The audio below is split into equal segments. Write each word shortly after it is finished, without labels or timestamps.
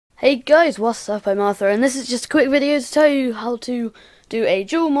Hey guys, what's up? I'm Arthur, and this is just a quick video to tell you how to do a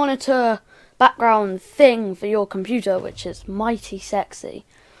dual monitor background thing for your computer, which is mighty sexy.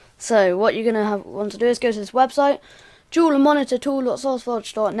 So what you're gonna want to do is go to this website,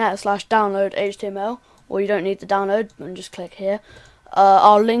 dualmonitortool.sourceforge.net/download HTML, or you don't need to download, and just click here.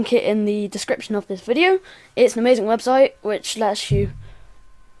 I'll link it in the description of this video. It's an amazing website which lets you,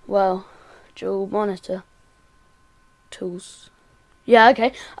 well, dual monitor tools. Yeah,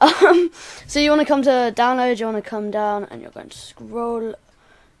 okay. So you want to come to download, you want to come down, and you're going to scroll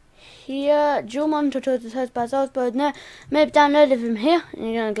here. Dual monitor tools by Salzburg. Maybe download it from here,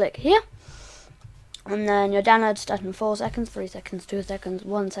 and you're going to click here. And then your download starts in 4 seconds, 3 seconds, 2 seconds,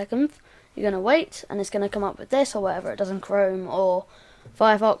 1 second. You're going to wait, and it's going to come up with this or whatever. It does in Chrome or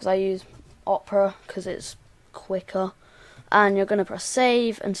Firefox. I use Opera because it's quicker. And you're going to press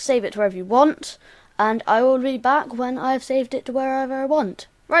save and save it to wherever you want. And I will be back when I've saved it to wherever I want.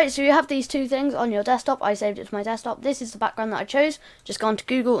 Right, so you have these two things on your desktop. I saved it to my desktop. This is the background that I chose. Just go on to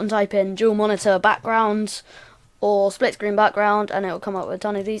Google and type in dual monitor backgrounds or split screen background, and it will come up with a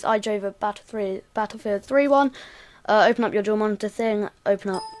ton of these. I chose a Battlefield 3 one. Open up your dual monitor thing,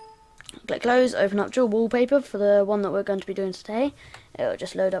 click close, open up dual wallpaper for the one that we're going to be doing today. It will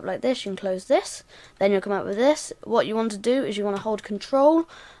just load up like this. You can close this. Then you'll come up with this. What you want to do is you want to hold Control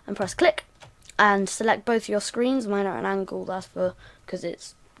and press click, and select both your screens. Mine are at an angle, that's because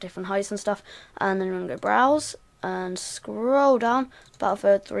it's different heights and stuff. And then you're going to go browse and scroll down,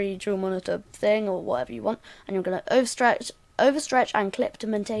 Battlefield 3 dual monitor thing or whatever you want, and you're going to overstretch and clip to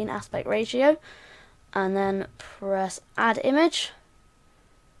maintain aspect ratio, and then press add image,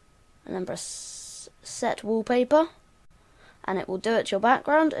 and then press set wallpaper, and it will do it to your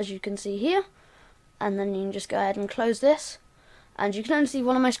background as you can see here. And then you can just go ahead and close this. And you can only see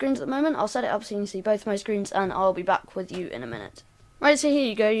one of my screens at the moment. I'll set it up so you can see both my screens, and I'll be back with you in a minute. Right, so here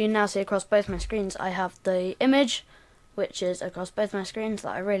you go. You now see across both my screens I have the image, which is across both my screens,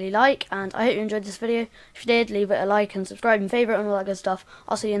 that I really like. And I hope you enjoyed this video. If you did, leave it a like and subscribe and favourite and all that good stuff.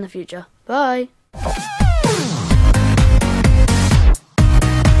 I'll see you in the future. Bye!